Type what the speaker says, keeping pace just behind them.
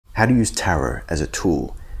how to use tarot as a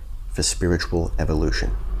tool for spiritual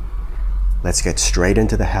evolution. Let's get straight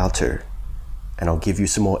into the how-to, and I'll give you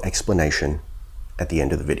some more explanation at the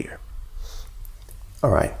end of the video.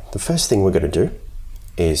 All right, the first thing we're going to do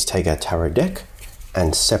is take our tarot deck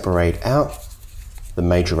and separate out the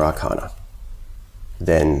Major Arcana.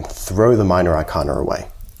 Then throw the Minor Arcana away.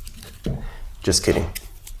 Just kidding.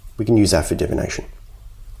 We can use that for divination.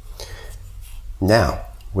 Now,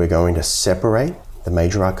 we're going to separate the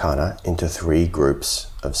Major Arcana into 3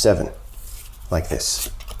 groups of 7, like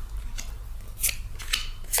this.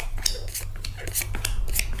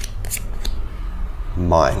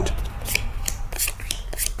 Mind.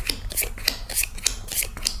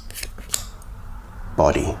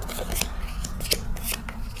 Body.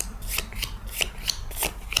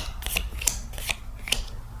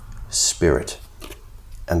 Spirit.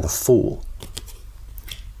 And the Fool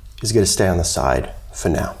is going to stay on the side for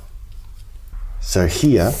now. So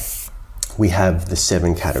here we have the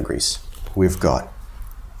 7 categories. We've got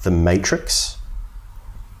the matrix,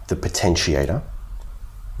 the potentiator,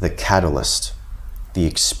 the catalyst, the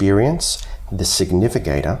experience, the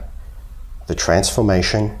significator, the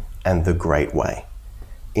transformation, and the great way.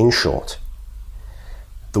 In short,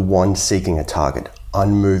 the one seeking a target,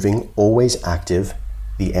 unmoving, always active,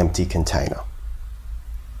 the empty container.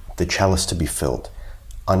 The chalice to be filled,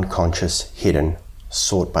 unconscious, hidden,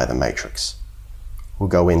 sought by the matrix. We'll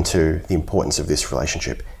go into the importance of this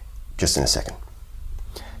relationship just in a second.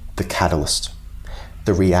 The catalyst,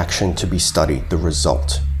 the reaction to be studied, the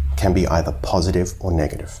result, can be either positive or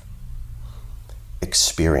negative.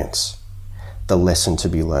 Experience, the lesson to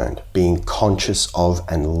be learned, being conscious of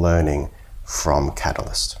and learning from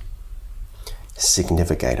catalyst.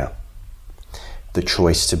 Significator, the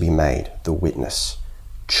choice to be made, the witness.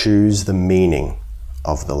 Choose the meaning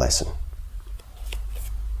of the lesson.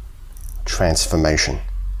 Transformation,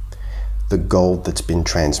 the gold that's been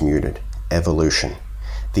transmuted, evolution,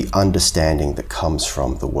 the understanding that comes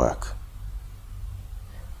from the work.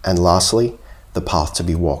 And lastly, the path to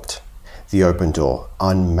be walked, the open door,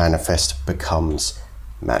 unmanifest becomes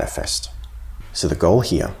manifest. So the goal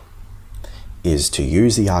here is to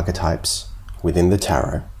use the archetypes within the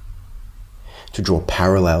tarot to draw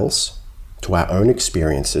parallels to our own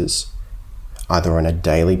experiences, either on a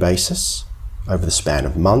daily basis, over the span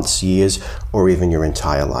of months, years, or even your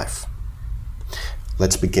entire life.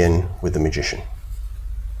 Let's begin with the magician.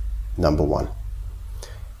 Number 1.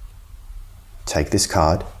 Take this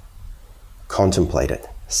card, contemplate it,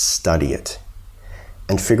 study it,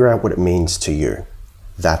 and figure out what it means to you.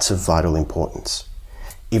 That's of vital importance.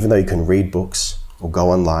 Even though you can read books or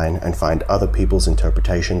go online and find other people's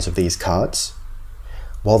interpretations of these cards,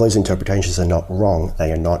 while those interpretations are not wrong,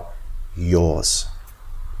 they are not yours.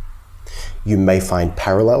 You may find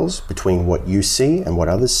parallels between what you see and what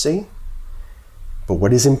others see, but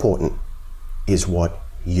what is important is what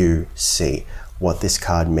you see, what this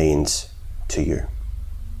card means to you.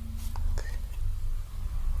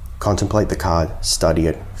 Contemplate the card, study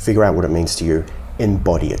it, figure out what it means to you,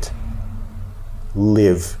 embody it.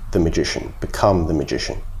 Live the magician, become the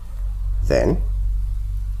magician. Then,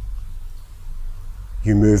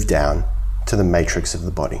 you move down to the matrix of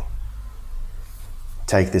the body.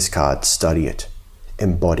 Take this card, study it,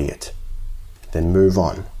 embody it, then move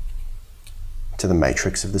on to the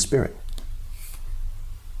matrix of the spirit.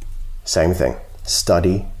 Same thing,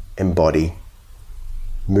 study, embody,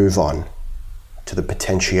 move on to the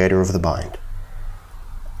potentiator of the mind.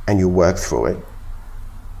 And you work through it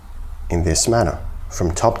in this manner,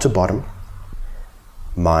 from top to bottom,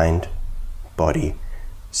 mind, body,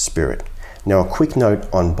 spirit. Now, a quick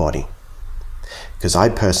note on body, because I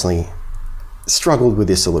personally struggled with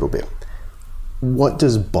this a little bit. What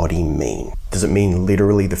does body mean? Does it mean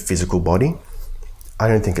literally the physical body? I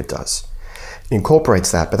don't think it does. It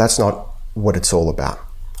incorporates that, but that's not what it's all about.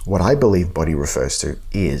 What I believe body refers to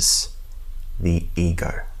is the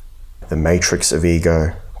ego, the matrix of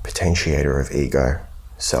ego, potentiator of ego,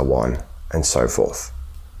 so on and so forth.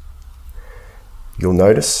 You'll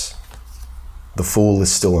notice the Fool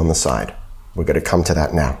is still on the side. We're going to come to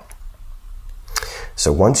that now.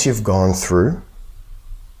 So once you've gone through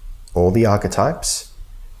all the archetypes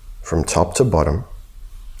from top to bottom,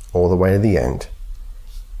 all the way to the end,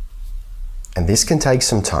 and this can take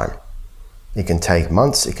some time. It can take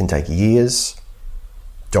months, it can take years.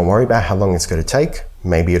 Don't worry about how long it's going to take.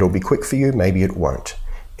 Maybe it'll be quick for you, maybe it won't.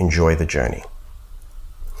 Enjoy the journey.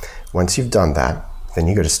 Once you've done that, then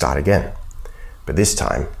you've got to start again. But this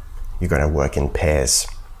time, you're going to work in pairs.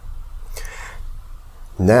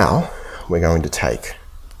 Now, we're going to take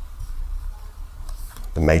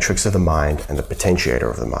the matrix of the mind and the potentiator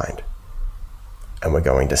of the mind. and we're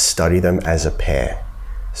going to study them as a pair,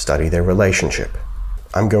 study their relationship.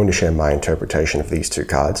 I'm going to share my interpretation of these two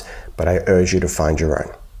cards, but I urge you to find your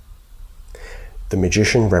own. The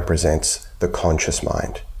Magician represents the conscious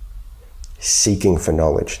mind, seeking for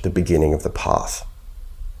knowledge, the beginning of the path.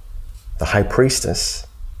 The High Priestess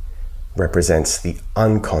represents the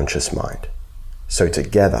unconscious mind. So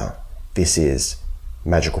together, this is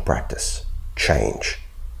magical practice, change,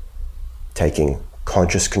 taking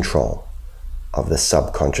conscious control of the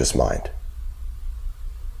subconscious mind.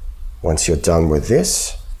 Once you're done with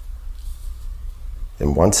this,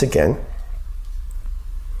 then once again,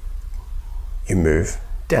 you move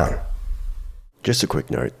down. Just a quick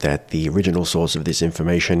note that the original source of this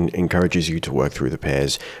information encourages you to work through the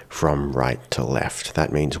pairs from right to left.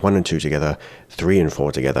 That means 1 and 2 together, 3 and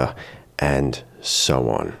 4 together, and so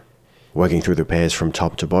on. Working through the pairs from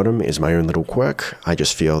top to bottom is my own little quirk. I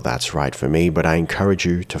just feel that's right for me, but I encourage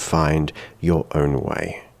you to find your own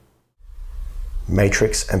way.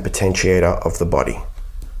 Matrix and Potentiator of the body.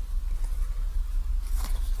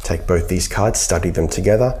 Take both these cards, study them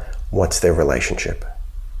together. What's their relationship?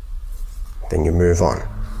 Then you move on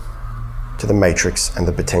to the Matrix and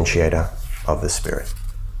the Potentiator of the spirit.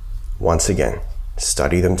 Once again,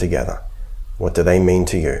 study them together. What do they mean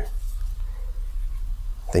to you?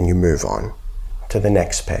 Then you move on to the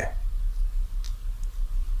next pair.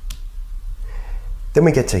 Then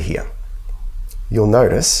we get to here. You'll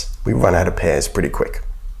notice we run out of pairs pretty quick.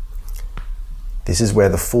 This is where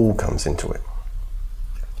the Fool comes into it.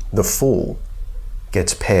 The Fool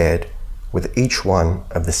gets paired with each one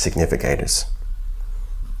of the significators.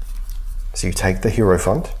 So you take the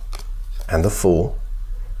Hierophant and the Fool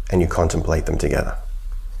and you contemplate them together.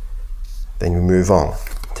 Then you move on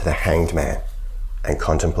to the Hanged Man and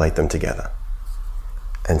contemplate them together.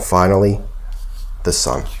 And finally, the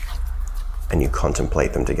Sun, and you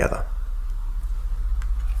contemplate them together.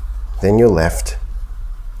 Then you're left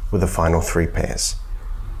with the final 3 pairs.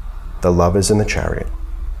 The Lovers and the Chariot,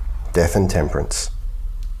 Death and Temperance,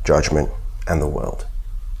 Judgment and the World.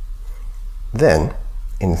 Then,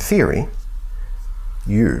 in theory,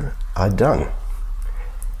 you are done.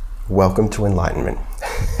 Welcome to enlightenment.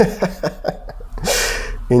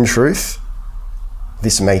 In truth,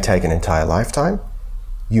 this may take an entire lifetime.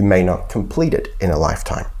 You may not complete it in a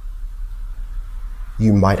lifetime.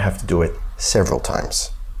 You might have to do it several times.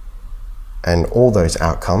 And all those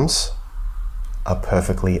outcomes are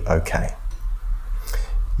perfectly okay.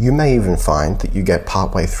 You may even find that you get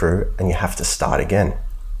partway through and you have to start again.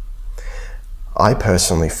 I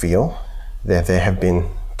personally feel that there have been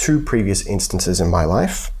 2 previous instances in my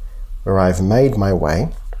life where I've made my way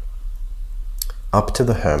up to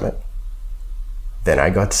the Hermit, then I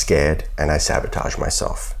got scared and I sabotaged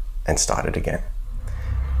myself and started again.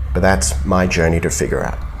 But that's my journey to figure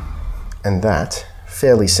out. And that,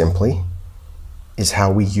 fairly simply, is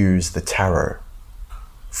how we use the tarot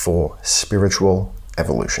for spiritual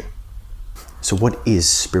evolution. So what is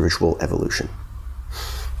spiritual evolution?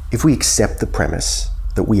 If we accept the premise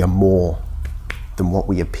that we are more than what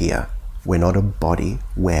we appear, we're not a body,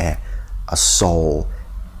 we're a soul,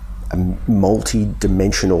 a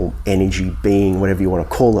multi-dimensional energy being, whatever you want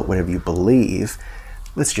to call it, whatever you believe,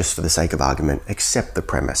 let's just, for the sake of argument, accept the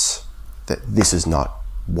premise that this is not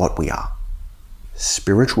what we are.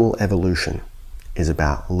 Spiritual evolution is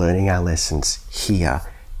about learning our lessons here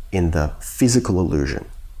in the physical illusion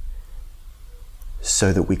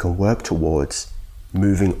so that we can work towards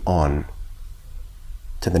moving on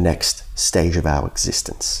to the next stage of our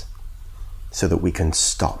existence, so that we can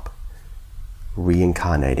stop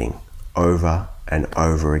reincarnating over and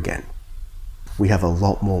over again. We have a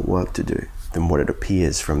lot more work to do than what it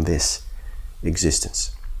appears from this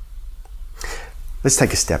existence. Let's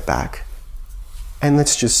take a step back and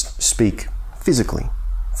let's just speak physically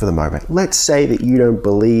for the moment. Let's say that you don't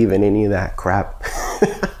believe in any of that crap.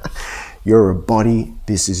 You're a body,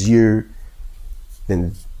 this is you.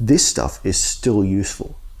 Then this stuff is still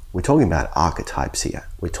useful. We're talking about archetypes here.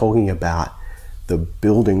 We're talking about the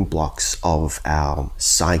building blocks of our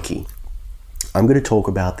psyche. I'm going to talk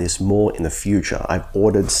about this more in the future. I've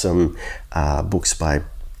ordered some books by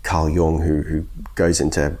Carl Jung who goes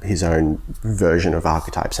into his own version of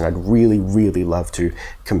archetypes, and I'd really, really love to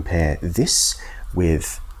compare this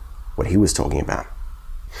with what he was talking about.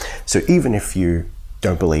 So even if you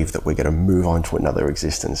don't believe that we're going to move on to another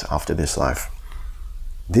existence after this life,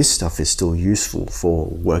 this stuff is still useful for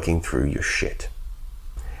working through your shit.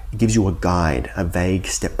 It gives you a guide, a vague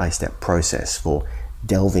step-by-step process for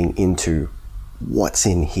delving into what's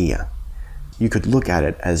in here. You could look at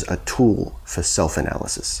it as a tool for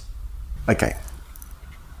self-analysis. Okay,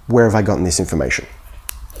 where have I gotten this information?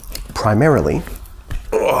 Primarily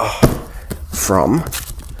from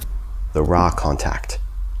the Ra contact,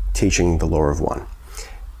 teaching the law of one.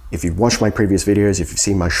 If you've watched my previous videos, if you've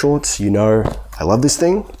seen my shorts, you know I love this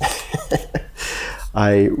thing.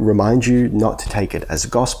 I remind you not to take it as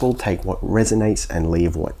gospel, take what resonates and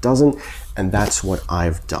leave what doesn't, and that's what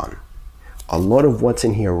I've done. A lot of what's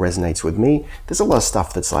in here resonates with me. There's a lot of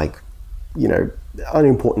stuff that's like, you know,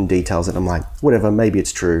 unimportant details that I'm like, whatever, maybe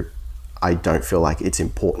it's true. I don't feel like it's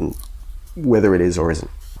important whether it is or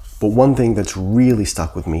isn't. But one thing that's really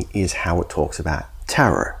stuck with me is how it talks about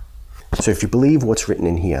tarot. So if you believe what's written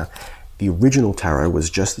in here, the original tarot was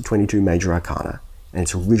just the 22 major arcana, and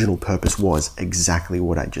its original purpose was exactly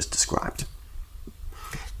what I just described.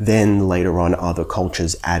 Then later on, other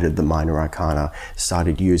cultures added the minor arcana,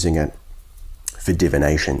 started using it for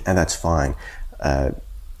divination, and that's fine.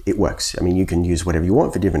 It works. I mean, you can use whatever you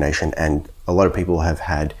want for divination, and a lot of people have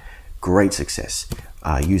had great success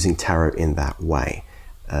using tarot in that way,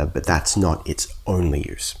 but that's not its only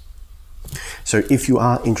use. So if you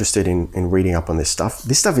are interested in reading up on this stuff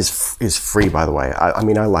is free, by the way. I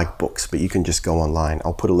mean, I like books, but you can just go online.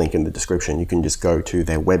 I'll put a link in the description. You can just go to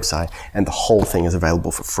their website and the whole thing is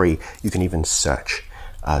available for free. You can even search,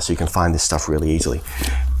 so you can find this stuff really easily.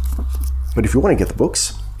 But if you want to get the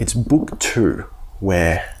books, it's book 2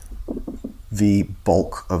 where the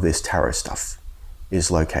bulk of this tarot stuff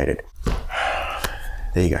is located.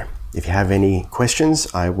 There you go. If you have any questions,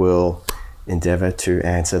 I will endeavor to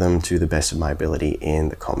answer them to the best of my ability in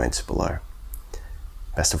the comments below.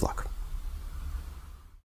 Best of luck.